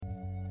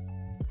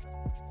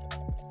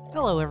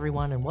Hello,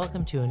 everyone, and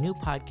welcome to a new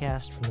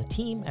podcast from the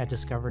team at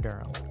Discover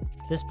Durham.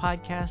 This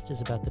podcast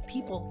is about the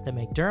people that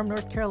make Durham,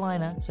 North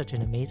Carolina such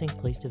an amazing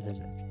place to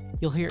visit.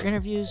 You'll hear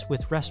interviews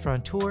with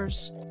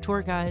restaurateurs,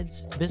 tour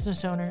guides,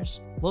 business owners,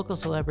 local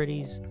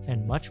celebrities,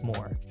 and much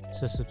more.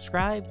 So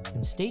subscribe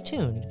and stay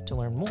tuned to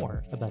learn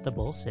more about the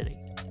Bull City.